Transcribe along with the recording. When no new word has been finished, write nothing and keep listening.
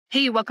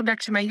Hey, welcome back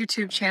to my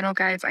YouTube channel,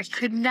 guys. I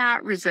could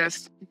not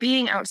resist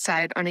being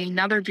outside on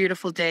another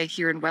beautiful day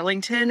here in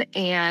Wellington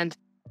and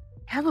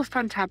have a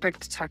fun topic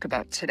to talk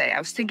about today. I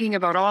was thinking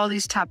about all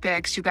these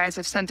topics. You guys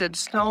have sent in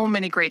so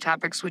many great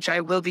topics, which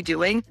I will be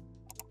doing.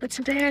 But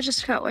today I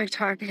just felt like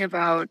talking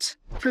about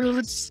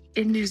foods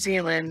in New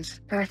Zealand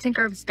that I think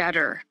are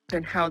better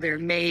than how they're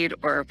made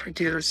or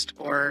produced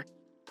or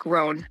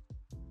grown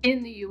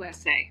in the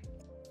USA.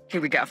 Here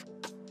we go.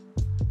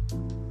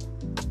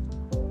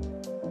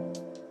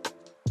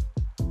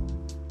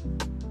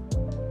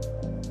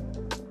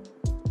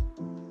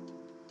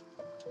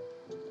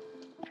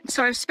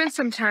 So I've spent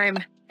some time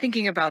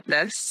thinking about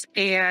this,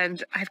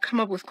 and I've come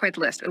up with quite a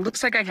list. It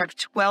looks like I have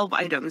 12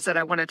 items that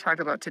I want to talk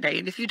about today.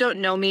 And if you don't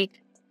know me,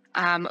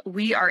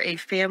 we are a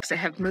family that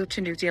have moved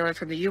to New Zealand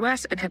from the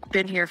US and have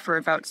been here for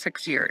about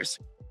 6 years.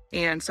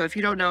 And so if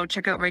you don't know,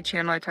 check out my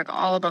channel. I talk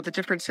all about the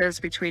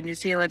differences between New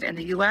Zealand and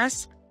the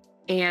US.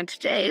 And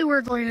today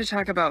we're going to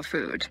talk about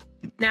food.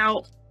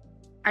 Now,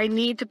 I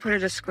need to put a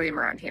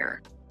disclaimer on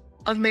here.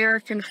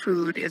 American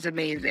food is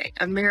amazing.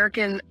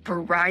 American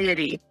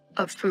variety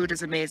of food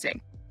is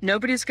amazing.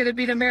 Nobody's going to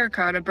beat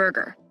America on a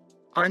burger,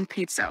 on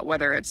pizza,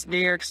 whether it's New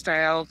York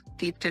style,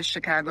 deep dish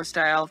Chicago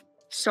style.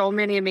 So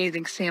many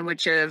amazing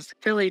sandwiches,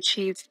 Philly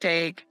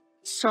cheesesteak,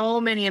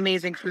 so many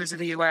amazing foods in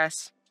the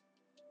US.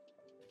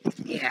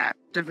 Yeah,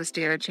 doesn't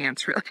stand a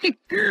chance really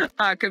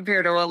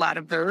compared to a lot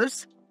of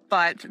those.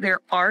 But there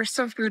are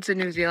some foods in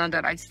New Zealand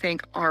that I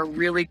think are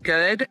really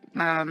good.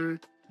 And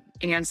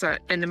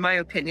in my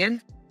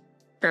opinion,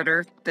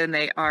 better than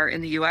they are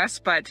in the US.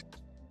 But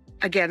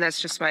again, that's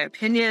just my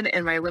opinion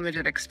and my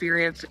limited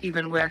experience,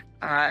 even with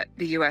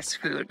the U.S.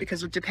 food,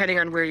 because depending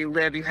on where you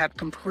live, you have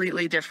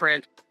completely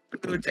different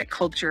foods and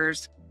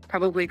cultures,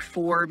 probably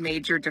 4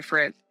 major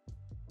different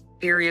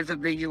areas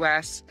of the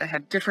U.S. that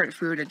have different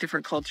food and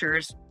different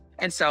cultures.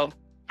 And so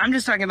I'm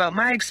just talking about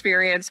my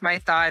experience, my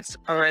thoughts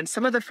on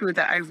some of the food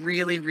that I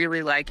really,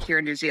 really like here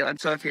in New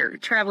Zealand. So if you're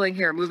traveling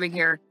here, moving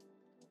here,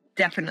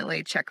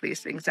 definitely check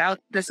these things out.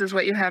 This is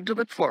what you have to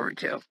look forward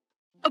to.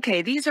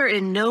 Okay, these are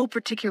in no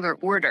particular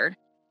order,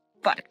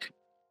 but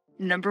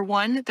number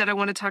 1 that I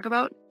want to talk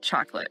about,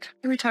 chocolate.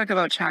 Let me talk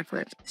about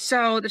chocolate.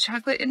 So the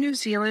chocolate in New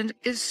Zealand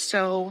is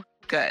so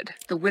good.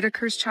 The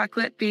Whitaker's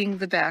chocolate being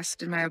the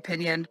best, in my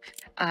opinion.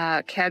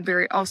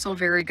 Cadbury, also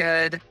very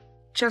good.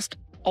 Just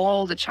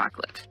all the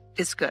chocolate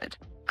is good.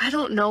 I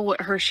don't know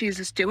what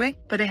Hershey's is doing,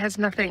 but it has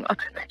nothing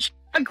other than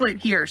chocolate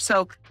here.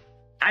 So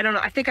I don't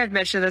know. I think I've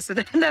mentioned this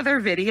in another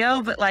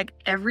video, but like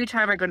every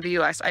time I go to the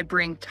US, I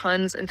bring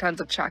tons and tons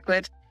of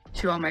chocolate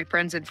to all my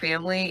friends and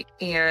family.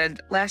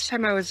 And last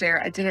time I was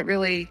there, I didn't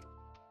really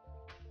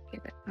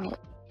give it out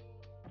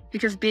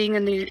because being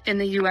in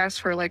the US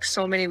for like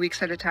so many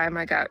weeks at a time,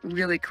 I got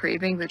really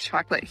craving the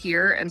chocolate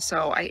here. And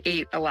so I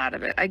ate a lot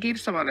of it. I gave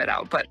some of it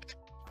out, but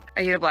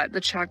I ate a lot.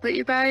 The chocolate,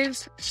 you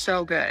guys,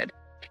 so good.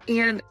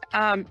 And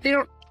they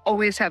don't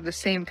always have the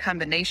same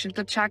combinations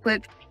of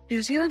chocolate.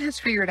 New Zealand has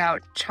figured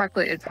out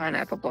chocolate and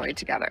pineapple going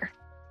together.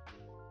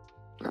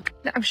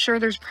 I'm sure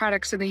there's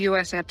products in the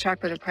US that have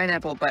chocolate and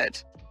pineapple,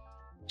 but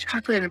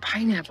chocolate and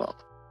pineapple,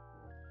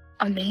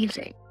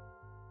 amazing.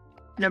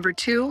 Number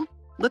 2,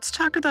 let's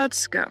talk about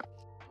scones.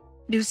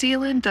 New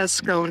Zealand does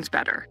scones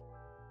better.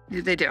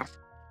 They do.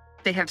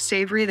 They have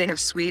savory, they have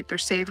sweet. They're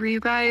savory, you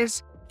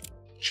guys.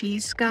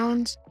 Cheese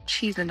scones,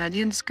 cheese and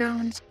onion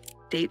scones,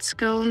 date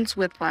scones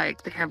with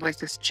they have like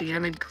this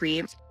jam and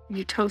cream.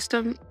 You toast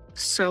them,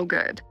 so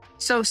good.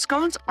 So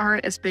scones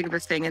aren't as big of a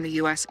thing in the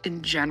US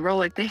in general.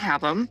 Like they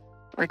have them,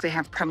 like they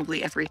have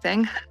probably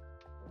everything,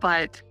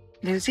 but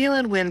New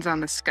Zealand wins on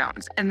the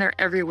scones and they're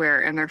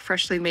everywhere and they're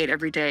freshly made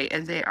every day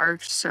and they are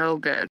so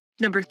good.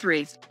 Number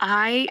 3,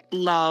 I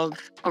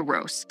love a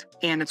roast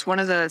and it's one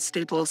of the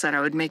staples that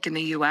I would make in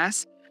the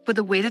US, but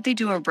the way that they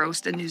do a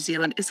roast in New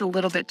Zealand is a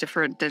little bit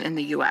different than in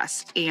the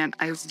US and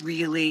I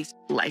really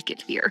like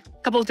it here.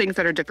 A couple of things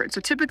that are different.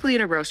 So typically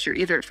in a roast, you're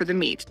either, for the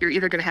meat, you're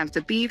either going to have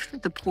the beef,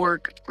 the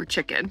pork, or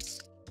chicken.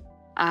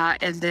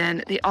 And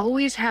then they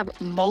always have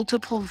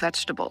multiple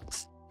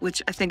vegetables,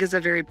 which I think is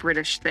a very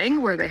British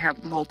thing where they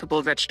have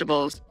multiple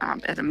vegetables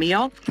at a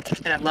meal.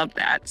 And I love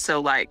that.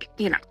 So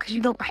because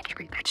you don't like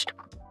every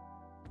vegetable.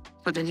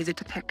 But then you get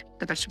to pick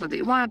the vegetable that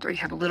you want, or you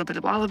have a little bit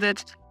of all of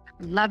it.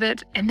 Love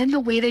it. And then the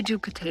way they do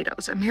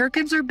potatoes.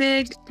 Americans are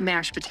big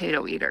mashed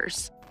potato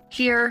eaters.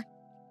 Here,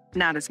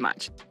 not as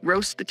much.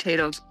 Roast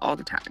potatoes all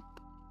the time.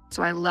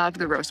 So I love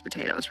the roast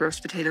potatoes.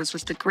 Roast potatoes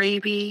with the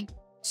gravy,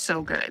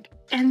 so good.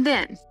 And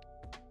then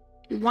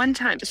one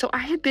time, so I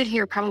had been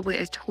here probably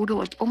a total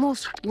of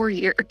almost 4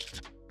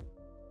 years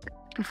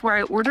before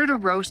I ordered a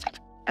roast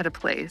at a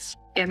place.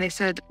 And they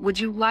said, would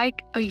you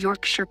like a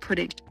Yorkshire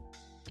pudding?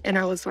 And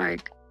I was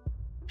like,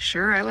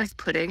 sure, I like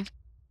pudding.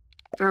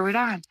 Throw it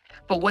on.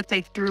 But what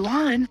they threw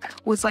on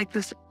was like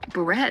this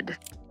bread,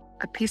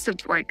 a piece of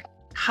like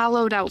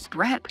hollowed out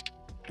bread.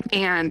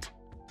 And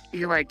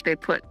they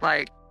put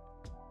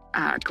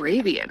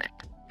gravy in it.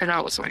 And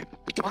I was like,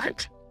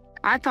 what?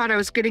 I thought I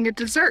was getting a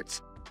dessert.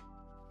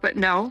 But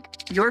no,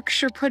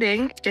 Yorkshire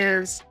pudding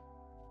is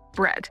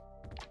bread.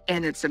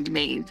 and it's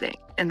amazing.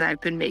 And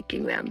I've been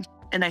making them,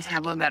 and I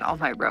have them at all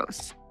my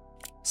roasts.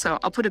 So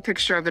I'll put a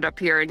picture of it up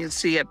here and you'll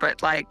see it,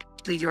 but like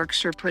the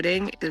Yorkshire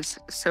pudding is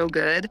so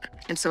good.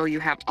 And so you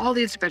have all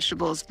these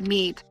vegetables,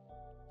 meat,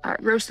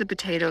 roasted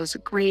potatoes,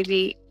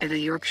 gravy, and the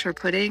Yorkshire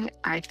pudding.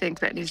 I think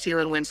that New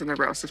Zealand wins on the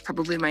roast. It's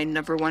probably my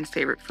 #1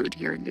 favorite food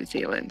here in New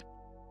Zealand.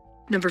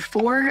 Number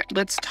 4,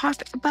 let's talk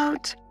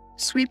about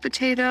sweet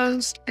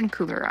potatoes and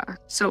kumara.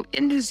 So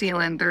in New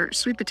Zealand, their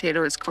sweet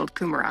potato is called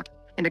kumara,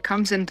 and it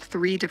comes in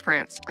 3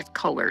 different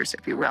colors,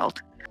 if you will.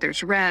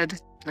 There's red,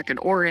 like an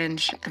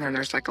orange, and then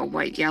there's like a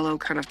white yellow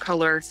kind of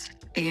color.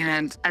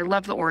 And I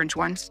love the orange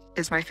one,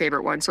 is my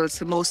favorite one. So it's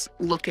the most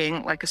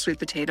looking like a sweet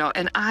potato.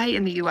 And I,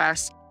 in the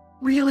US,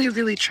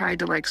 really tried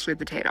to like sweet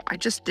potato. I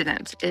just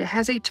didn't. It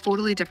has a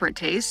totally different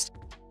taste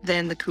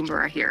than the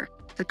kumara here.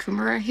 The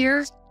kumara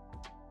here,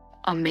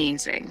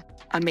 amazing.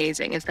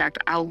 In fact,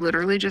 I'll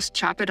literally just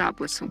chop it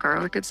up with some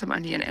garlic and some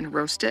onion and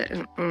roast it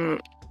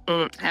and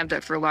have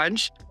that for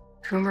lunch.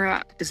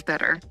 Kumara is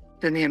better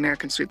than the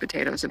American sweet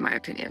potatoes, in my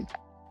opinion.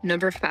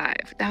 Number 5.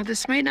 Now,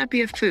 this might not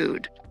be a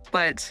food,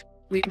 but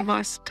we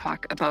must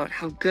talk about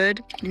how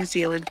good New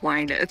Zealand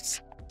wine is.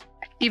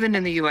 Even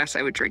in the US,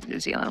 I would drink New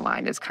Zealand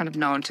wine. It's kind of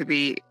known to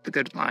be a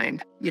good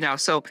wine,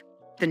 so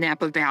the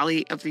Napa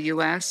Valley of the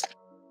US,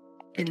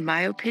 in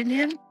my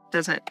opinion,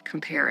 doesn't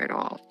compare at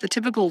all. The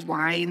typical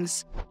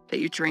wines that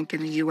you drink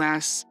in the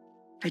US,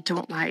 I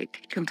don't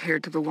like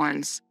compared to the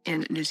ones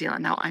in New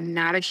Zealand. Now, I'm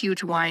not a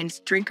huge wine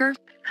drinker.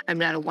 I'm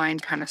not a wine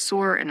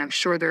connoisseur, and I'm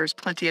sure there's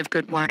plenty of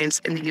good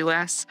wines in the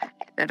US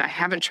that I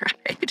haven't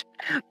tried.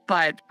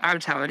 But I'm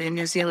telling you,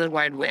 New Zealand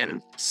wine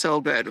win.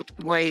 So good.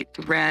 White,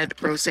 red,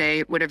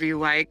 rosé, whatever you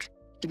like.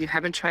 If you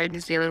haven't tried New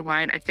Zealand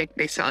wine, I think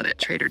they sell it at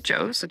Trader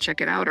Joe's, so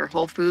check it out, or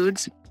Whole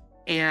Foods.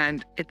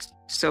 And it's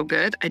so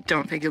good. I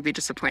don't think you'll be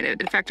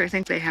disappointed. In fact, I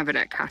think they have it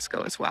at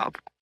Costco as well.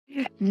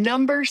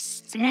 Number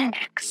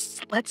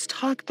 6, let's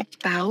talk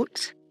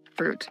about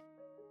fruit.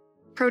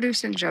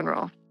 Produce in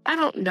general. I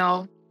don't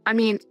know. I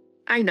mean,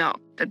 I know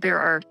that there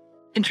are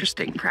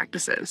interesting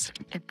practices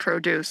in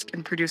produce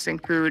and producing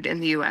food in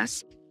the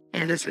US,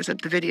 and this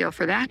isn't the video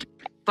for that,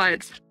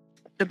 but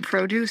the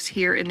produce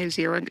here in New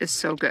Zealand is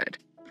so good.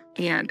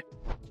 And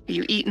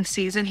you eat in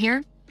season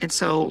here, and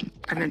so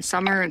I'm in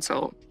summer, and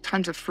so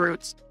tons of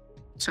fruits,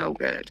 so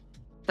good.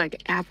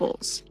 Like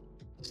apples,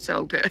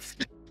 so good.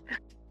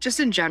 Just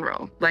in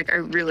general, I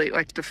really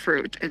like the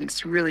fruit, and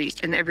it's really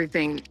in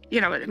everything,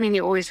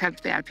 you always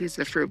have bad pieces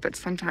of fruit, but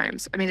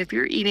sometimes, if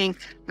you're eating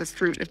the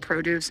fruit and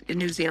produce in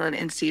New Zealand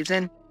in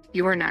season,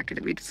 you are not going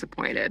to be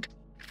disappointed.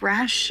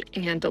 Fresh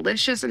and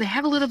delicious, and they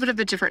have a little bit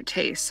of a different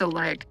taste. So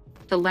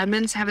the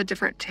lemons have a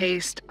different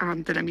taste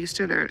that I'm used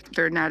to.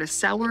 They're not as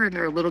sour, and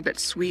they're a little bit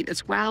sweet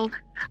as well.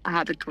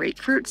 The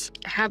grapefruits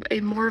have a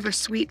more of a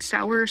sweet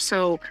sour,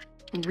 so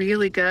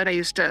really good. I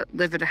used to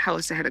live in a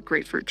house that had a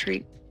grapefruit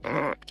tree.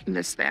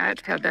 Miss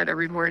that. Had that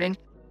every morning.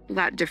 A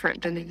lot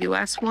different than the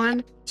US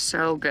one.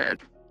 So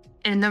good.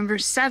 And number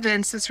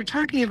 7, since we're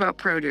talking about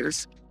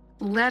produce,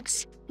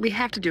 we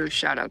have to do a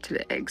shout out to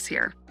the eggs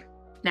here.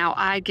 Now,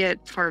 I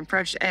get farm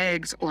fresh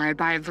eggs, or I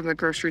buy them from the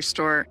grocery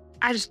store.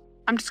 I'm just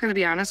going to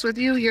be honest with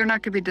you. You're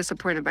not going to be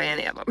disappointed by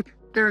any of them.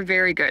 They're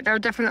very good. Now,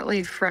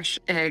 definitely fresh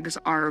eggs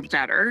are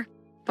better,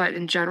 but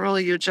in general,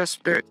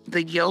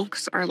 the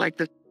yolks are like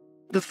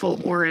the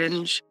full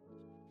orange,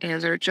 and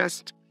they're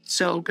just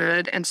so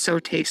good and so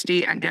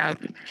tasty. I have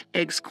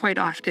eggs quite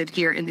often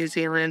here in New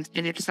Zealand,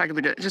 and it's not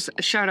going to be just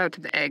a shout out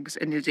to the eggs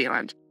in New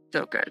Zealand.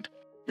 So good.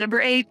 Number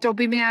 8, don't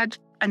be mad.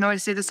 I know I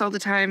say this all the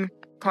time.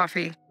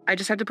 Coffee. I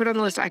just had to put on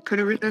the list. I could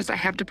have written this. I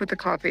have to put the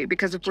coffee,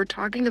 because if we're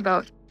talking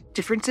about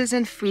differences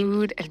in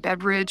food and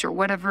beverage or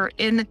whatever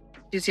in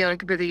New Zealand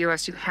compared to the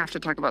US, you have to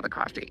talk about the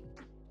coffee.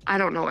 I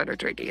don't know what they're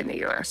drinking in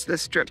the US.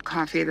 This drip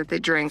coffee that they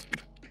drink,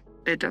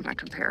 it does not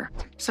compare.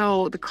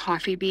 So the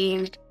coffee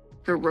bean,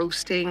 the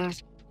roasting,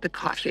 the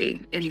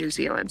coffee in New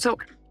Zealand. So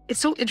it's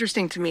so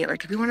interesting to me.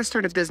 If you want to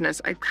start a business,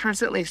 I'm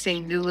constantly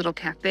seeing new little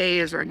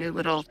cafes or new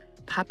little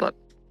pop-up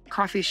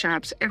coffee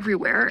shops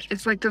everywhere.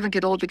 It's doesn't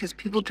get old, because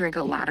people drink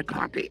a lot of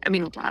coffee. A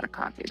lot of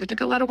coffee. They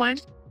drink a lot of wine.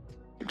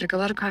 They drink a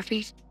lot of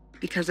coffee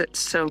because it's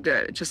so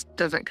good. It just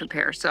doesn't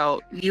compare.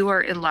 So you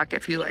are in luck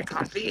if you like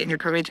coffee and you're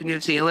coming to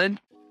New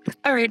Zealand.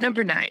 All right,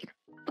 number 9.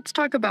 Let's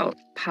talk about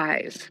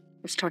pies.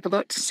 Let's talk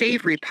about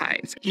savory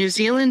pies. New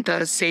Zealand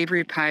does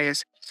savory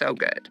pies so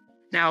good.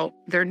 Now,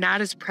 they're not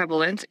as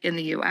prevalent in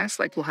the US.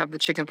 We'll have the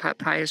chicken pot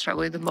pie is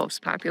probably the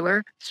most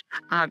popular.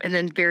 And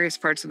then various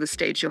parts of the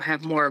States, you'll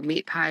have more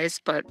meat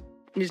pies, but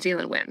New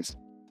Zealand wins.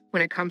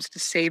 When it comes to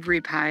savory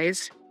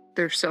pies,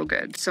 they're so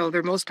good. So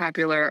their most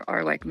popular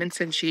are mince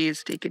and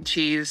cheese, steak and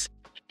cheese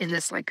in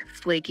this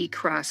flaky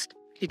crust.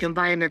 You can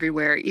buy them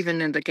everywhere,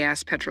 even in the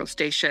gas petrol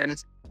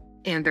stations,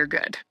 and they're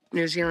good.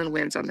 New Zealand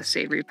wins on the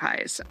savory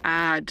pies.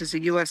 Does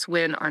the US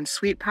win on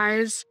sweet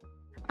pies?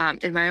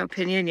 In my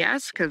opinion,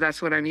 yes, because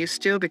that's what I'm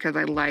used to, because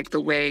I like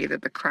the way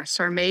that the crusts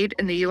are made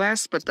in the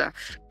US, but the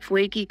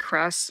flaky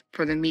crusts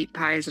for the meat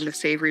pies and the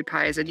savory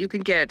pies, and you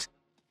can get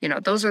You know,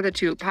 those are the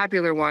two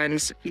popular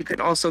ones. You can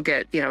also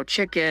get, you know,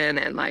 chicken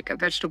and like a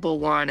vegetable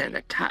one and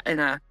a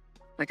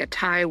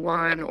Thai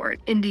one or an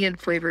Indian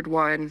flavored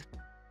one.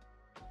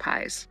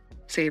 Pies,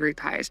 savory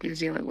pies, New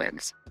Zealand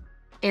wins.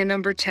 And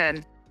number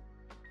 10,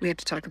 we have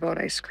to talk about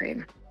ice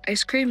cream.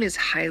 Ice cream is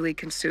highly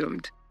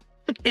consumed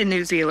in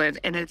New Zealand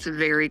and it's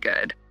very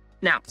good.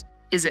 Now,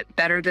 is it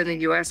better than the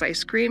US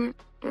ice cream?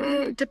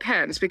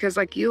 Depends, because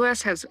like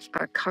US has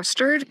a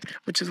custard,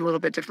 which is a little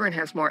bit different,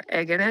 has more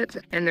egg in it,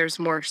 and there's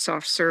more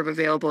soft serve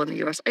available in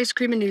the US. Ice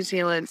cream in New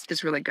Zealand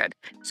is really good.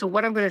 So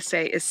what I'm going to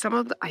say is some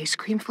of the ice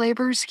cream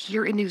flavors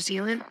here in New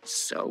Zealand,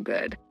 so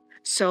good.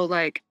 So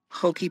like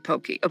Hokey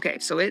Pokey. Okay,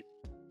 so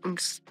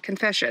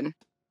confession,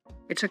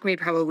 it took me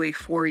probably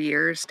 4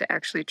 years to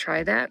actually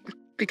try that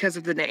because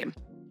of the name.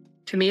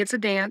 To me, it's a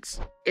dance.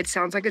 It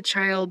sounds like a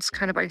child's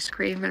kind of ice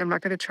cream, and I'm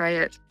not going to try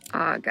it.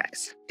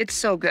 Guys, it's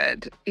so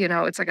good. You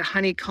know, it's like a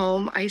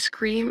honeycomb ice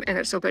cream, and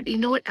it's so good. You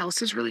know what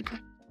else is really good?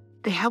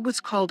 They have what's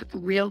called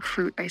real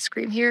fruit ice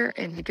cream here,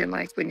 and you can,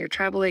 like, when you're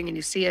traveling and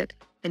you see it,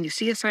 and you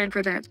see a sign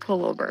for that,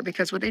 pull over,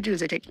 because what they do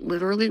is they take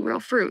literally real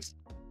fruit,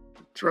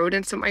 throw it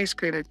in some ice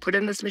cream, and put it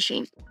in this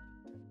machine,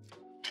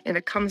 and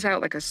it comes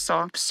out like a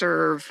soft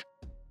serve,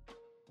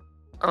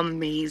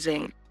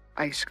 amazing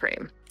ice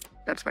cream.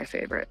 That's my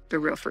favorite, the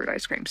real fruit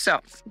ice cream.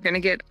 So you're going to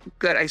get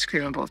good ice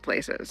cream in both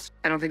places.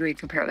 I don't think we can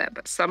compare that,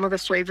 but some of the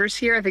flavors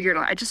here,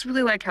 I just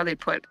really like how they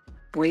put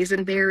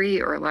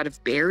boysenberry or a lot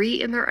of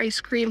berry in their ice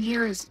cream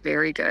here is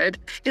very good,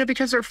 you know,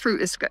 because their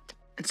fruit is good.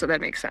 And so that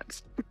makes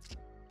sense.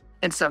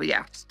 And so,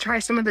 yeah, try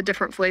some of the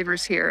different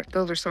flavors here.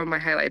 Those are some of my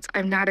highlights.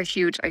 I'm not a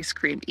huge ice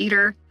cream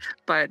eater,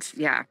 but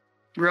yeah,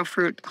 real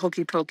fruit,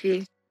 Hokey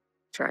Pokey,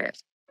 try it.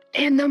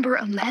 And number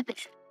 11.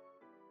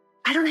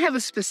 I don't have a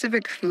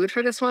specific food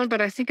for this one,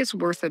 but I think it's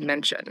worth a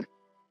mention.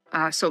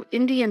 So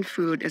Indian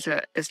food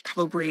is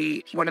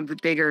probably one of the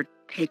bigger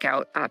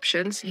takeout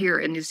options here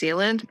in New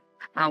Zealand.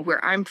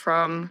 Where I'm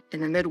from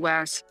in the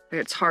Midwest,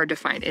 it's hard to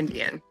find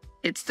Indian.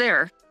 It's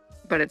there,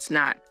 but it's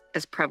not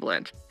as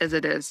prevalent as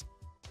it is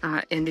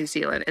in New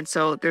Zealand. And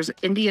so there's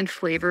Indian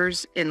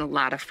flavors in a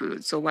lot of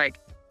food. So like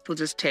they'll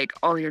just take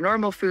all your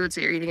normal foods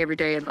that you're eating every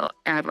day and they'll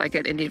add like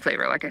an Indian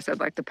flavor, like I said,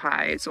 like the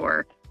pies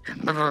or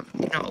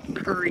you know,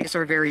 curries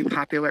are very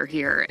popular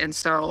here. And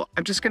so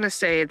I'm just going to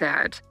say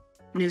that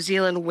New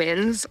Zealand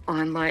wins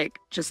on like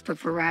just the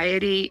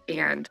variety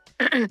and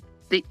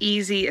the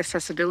easy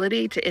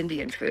accessibility to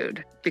Indian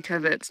food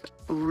because it's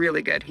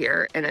really good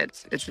here and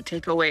it's a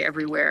takeaway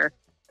everywhere.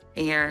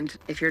 And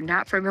if you're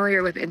not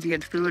familiar with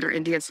Indian food or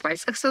Indian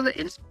spice, so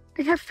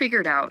they have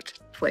figured out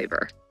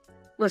flavor.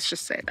 Let's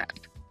just say that.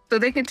 So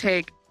they can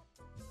take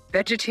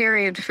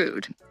vegetarian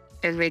food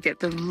and make it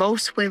the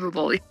most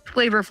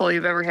flavorful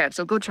you've ever had.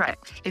 So go try it.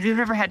 If you've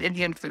ever had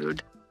Indian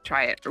food,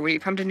 try it. Or when you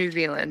come to New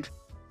Zealand,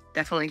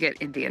 definitely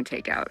get Indian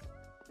takeout.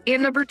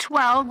 And number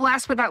 12,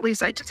 last but not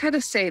least, I just had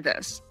to say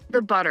this,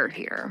 the butter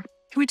here.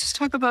 Can we just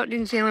talk about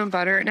New Zealand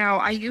butter? Now,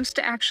 I used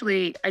to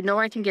I know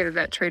I can get it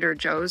at Trader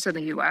Joe's in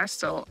the US,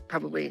 so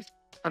probably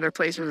other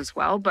places as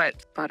well,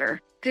 but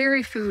butter.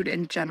 Dairy food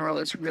in general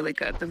is really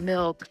good. The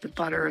milk, the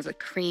butter, the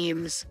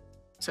creams,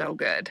 so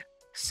good.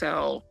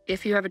 So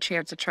if you have a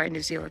chance to try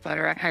New Zealand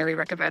butter, I highly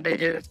recommend it.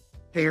 It is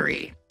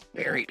very,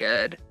 very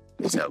good.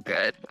 So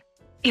good.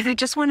 If I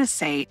just want to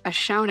say a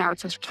shout out,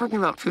 since we're talking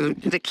about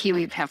food, to the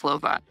kiwi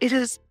pavlova. It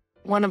is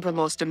one of the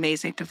most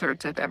amazing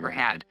desserts I've ever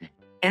had.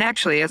 And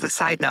actually, as a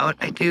side note,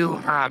 I do,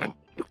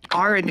 you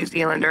are a New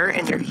Zealander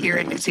and you're here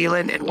in New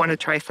Zealand and want to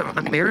try some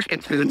American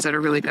foods that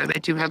are really good. I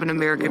do have an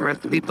American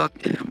recipe book,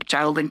 which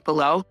I'll link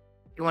below.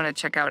 If you want to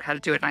check out how to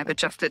do it, and I've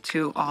adjusted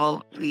to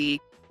all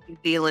the New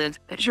Zealand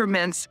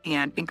measurements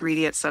and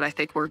ingredients that I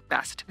think work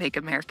best to make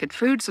American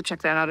food. So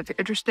check that out if you're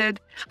interested.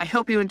 I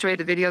hope you enjoyed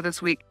the video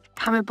this week.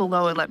 Comment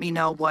below and let me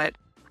know what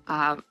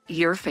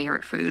your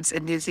favorite foods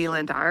in New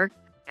Zealand are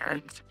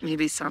and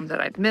maybe some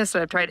that I've missed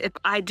that I've tried. If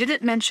I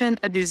didn't mention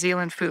a New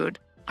Zealand food,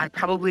 I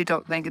probably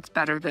don't think it's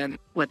better than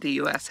what the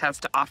US has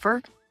to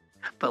offer,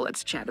 but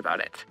let's chat about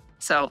it.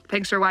 So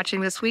thanks for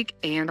watching this week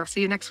and I'll see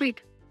you next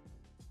week.